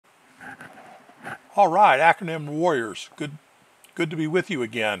All right, acronym warriors, good to be with you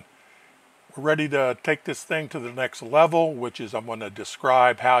again. We're ready to take this thing to the next level, which is I'm going to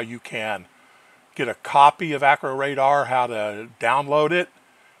describe how you can get a copy of AcroRadar, how to download it,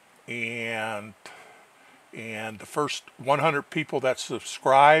 and the first 100 people that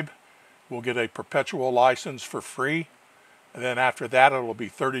subscribe will get a perpetual license for free. And then after that, it'll be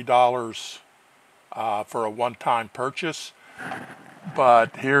 $30 for a one-time purchase.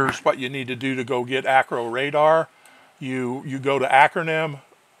 But here's what you need to do to go get AcroRadar. You go to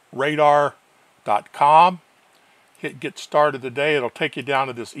acronymradar.com, hit get started today. It'll take you down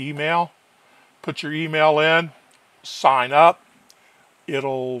to this email. Put your email in, sign up.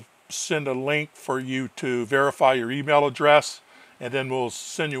 It'll send a link for you to verify your email address, and then we'll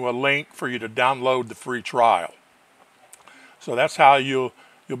send you a link for you to download the free trial. So that's how you'll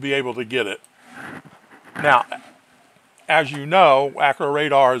be able to get it. Now, as you know,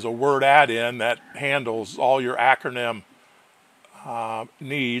 AcroRadar is a word add-in that handles all your acronym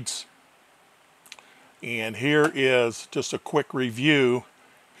needs. And here is just a quick review.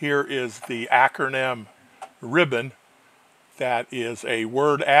 Here is the acronym ribbon that is a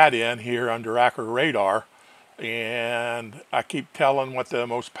word add-in here under AcroRadar. And I keep telling what the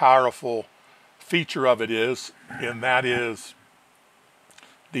most powerful feature of it is, and that is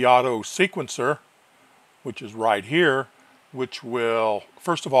the auto sequencer, which is right here, which will,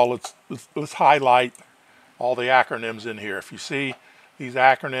 first of all, let's highlight all the acronyms in here. If you see these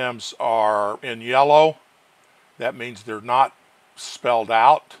acronyms are in yellow, that means they're not spelled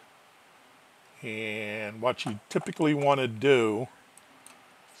out. And what you typically want to do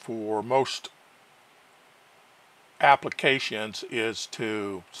for most applications is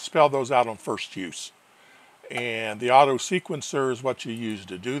to spell those out on first use. And the auto sequencer is what you use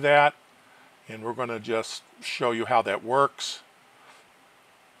to do that. And we're going to just show you how that works.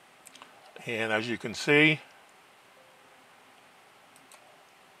 And as you can see,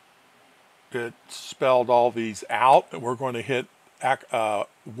 it spelled all these out. We're going to hit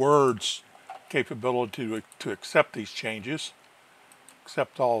Word's capability to accept these changes,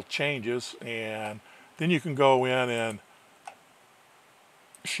 accept all changes, and then you can go in and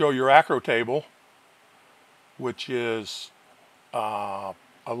show your acro table, which is a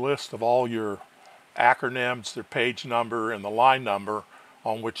list of all your acronyms, their page number, and the line number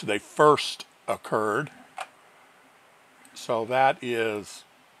on which they first occurred. So that is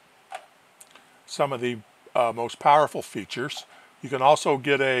some of the most powerful features. You can also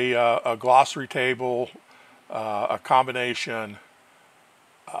get a glossary table, a combination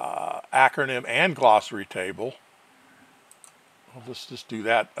acronym and glossary table. Let's just do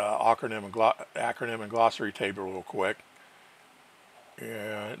that acronym and glossary table real quick.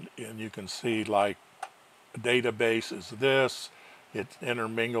 And you can see, like, a database is this. It's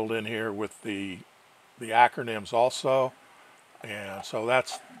intermingled in here with the acronyms also. And so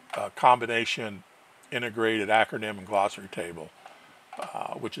that's a combination integrated acronym and glossary table,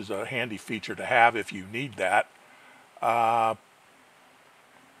 which is a handy feature to have if you need that.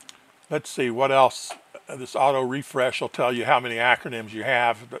 Let's see what else. This auto refresh will tell you how many acronyms you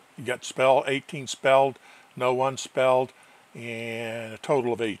have. You got 18 spelled, no unspelled, and a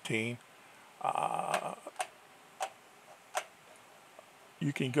total of 18.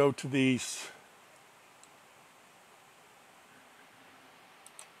 You can go to these.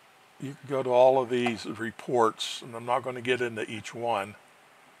 You can go to all of these reports, and I'm not going to get into each one.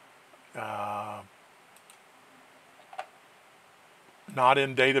 Not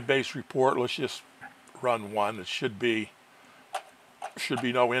in database report. Let's just run one. It should be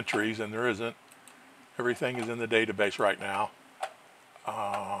no entries, and there isn't. Everything is in the database right now.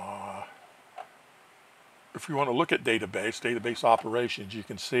 If you want to look at database operations, you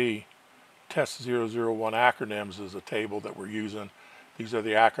can see test 001 acronyms is a table that we're using. These are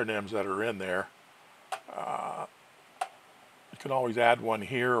the acronyms that are in there. You can always add one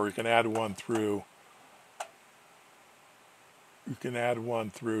here, or you can add one through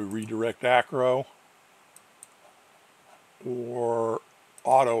redirect acro or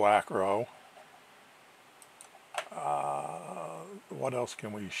auto acro. What else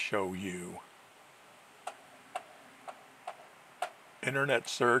can we show you? Internet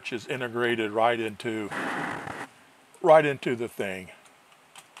search is integrated right into the thing.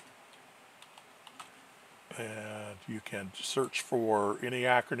 And you can search for any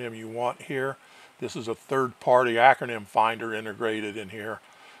acronym you want here. This is a third-party acronym finder integrated in here,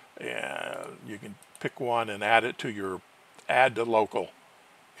 and you can pick one and add it to your add to local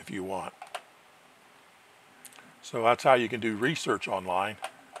if you want. So that's how you can do research online.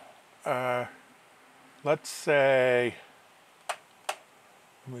 Let's say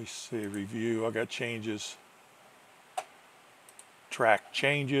Let me see, review, I got changes, track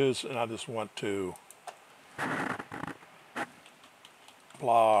changes, and I just want to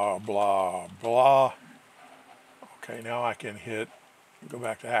blah, blah, blah. Okay, now I can hit, go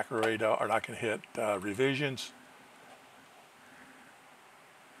back to AcroRadar, or I can hit revisions.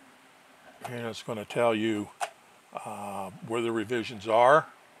 And it's going to tell you where the revisions are.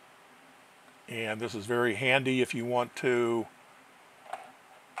 And this is very handy if you want to,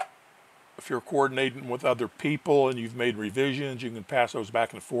 if you're coordinating with other people and you've made revisions, you can pass those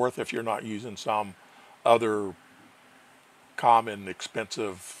back and forth if you're not using some other common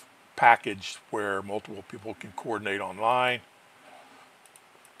expensive package where multiple people can coordinate online.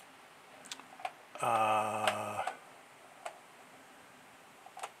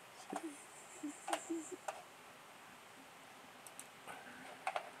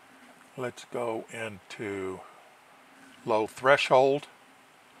 Let's go into low threshold.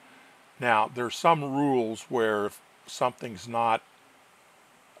 Now, there's some rules where if something's not,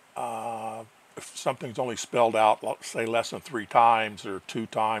 if something's only spelled out, say less than 3 times or 2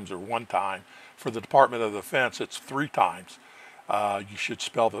 times or 1 time, for the Department of Defense, it's 3 times. You should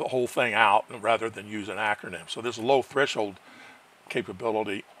spell the whole thing out rather than use an acronym. So this low threshold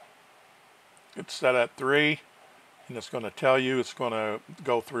capability, it's set at 3, and it's going to tell you, it's going to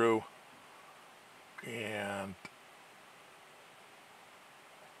go through and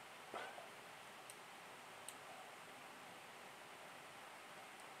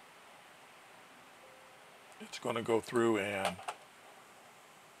it's going to go through and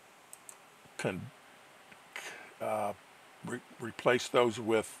replace those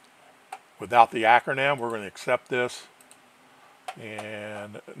without the acronym. We're going to accept this.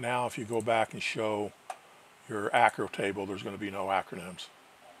 And now if you go back and show your acro table, there's going to be no acronyms.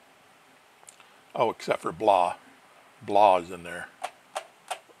 Oh, except for blah. Blah is in there,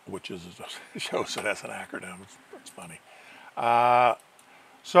 which is shows it as an acronym. It's funny.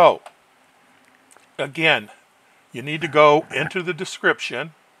 So, again, you need to go into the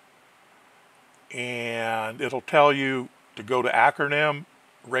description, and it'll tell you to go to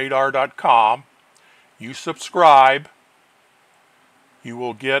acronymradar.com. You subscribe. You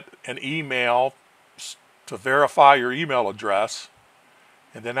will get an email to verify your email address.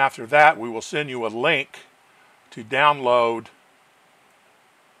 And then after that, we will send you a link to download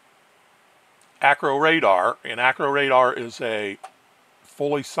AcroRadar. And AcroRadar is a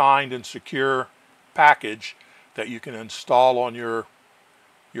fully signed and secure package that you can install on your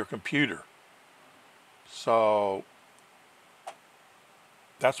computer. So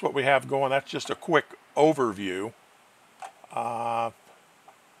that's what we have going. That's just a quick overview.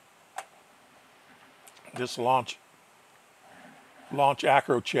 This launch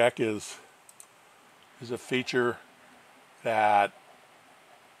acro check is a feature that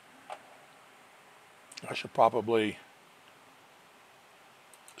I should probably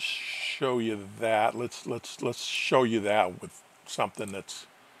show you that. Let's show you that with something that's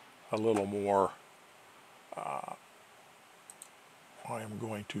a little more. I am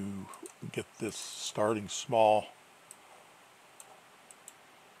going to get this starting small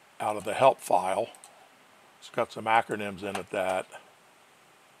out of the help file. It's got some acronyms in it that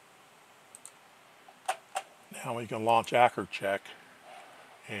now we can launch AcroCheck,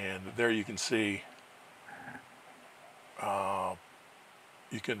 and there you can see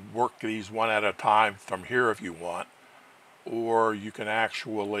you can work these one at a time from here if you want, or you can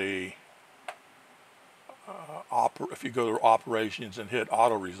actually if you go to operations and hit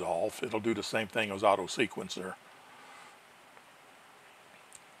auto resolve, it'll do the same thing as auto sequencer.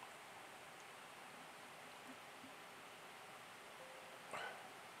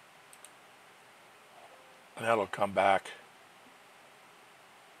 And that'll come back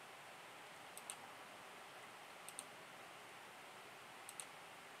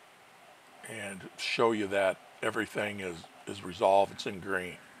and show you that everything is resolved. It's in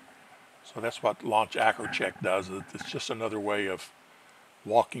green. So that's what Launch AcroCheck does. It's just another way of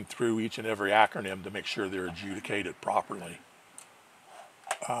walking through each and every acronym to make sure they're adjudicated properly.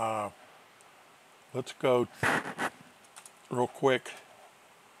 Let's go real quick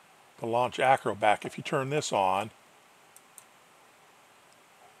to Launch Acroback. If you turn this on,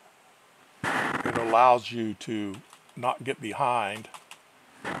 it allows you to not get behind.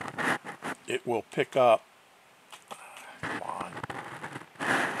 It will pick up. Come on.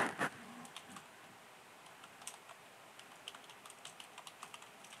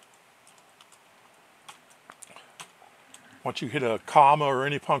 Once you hit a comma or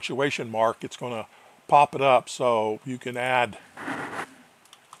any punctuation mark, it's going to pop it up, so you can add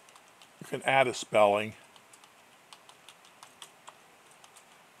a spelling.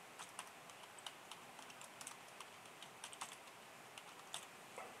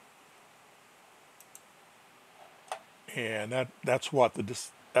 And that's what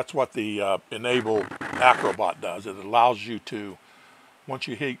the enable Acrobot does. It allows you to, once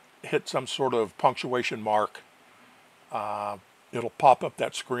you hit some sort of punctuation mark, it'll pop up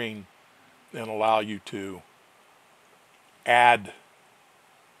that screen and allow you to add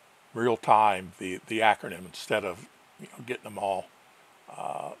real time the acronym instead of getting them all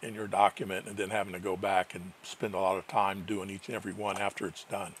in your document and then having to go back and spend a lot of time doing each and every one after it's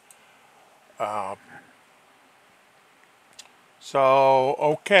done.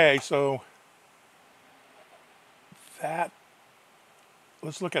 Okay, so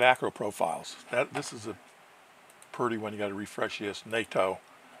let's look at acro profiles. This is a pretty one. You got to refresh this. NATO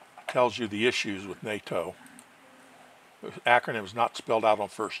tells you the issues with NATO. Acronym is not spelled out on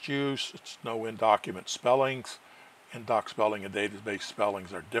first use. It's no in-document spellings. In-doc spelling and database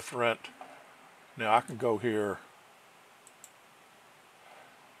spellings are different. Now I can go here.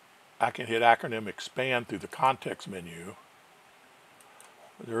 I can hit acronym expand through the context menu.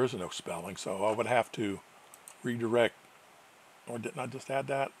 There is no spelling, so I would have to redirect. Or didn't I just add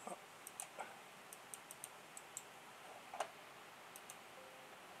that?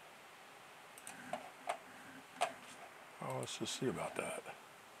 Oh, let's just see about that.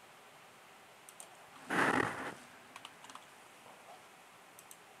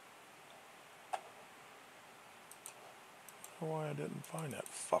 Why I didn't find that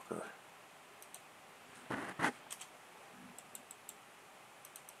fucker.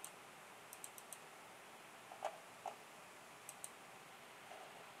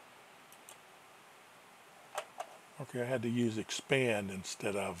 Okay, I had to use expand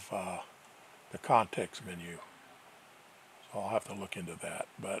instead of the context menu. So I'll have to look into that.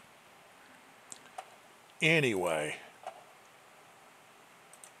 But anyway,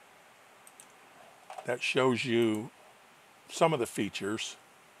 that shows you some of the features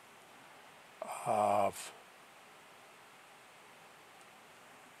of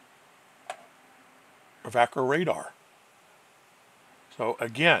AcroRadar. So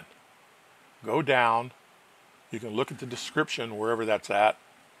again, go down. You can look at the description wherever that's at.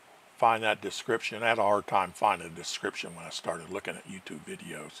 Find that description. I had a hard time finding the description when I started looking at YouTube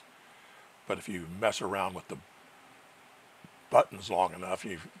videos. But if you mess around with the buttons long enough,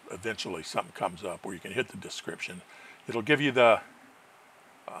 eventually something comes up where you can hit the description. It'll give you the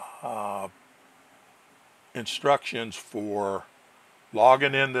instructions for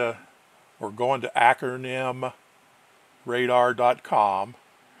logging into or going to acronymradar.com.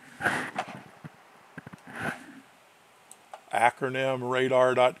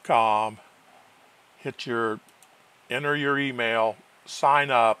 acronymradar.com. Enter your email, sign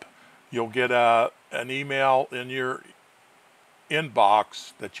up. You'll get an email in your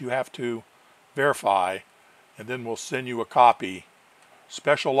inbox that you have to verify, and then we'll send you a copy.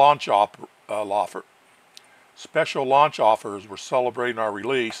 Special launch offers. We're celebrating our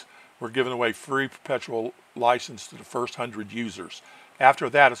release. We're giving away free perpetual license to the first 100 users. After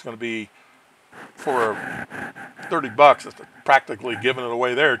that, it's going to be for $30. It's practically giving it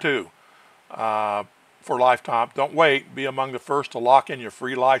away there too, for lifetime. Don't wait. Be among the first to lock in your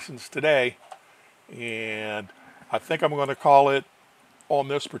free license today. And I think I'm going to call it on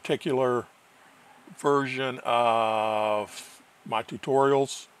this particular version of my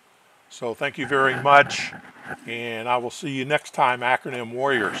tutorials. So thank you very much, and I will see you next time, Acronym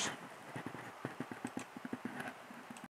Warriors.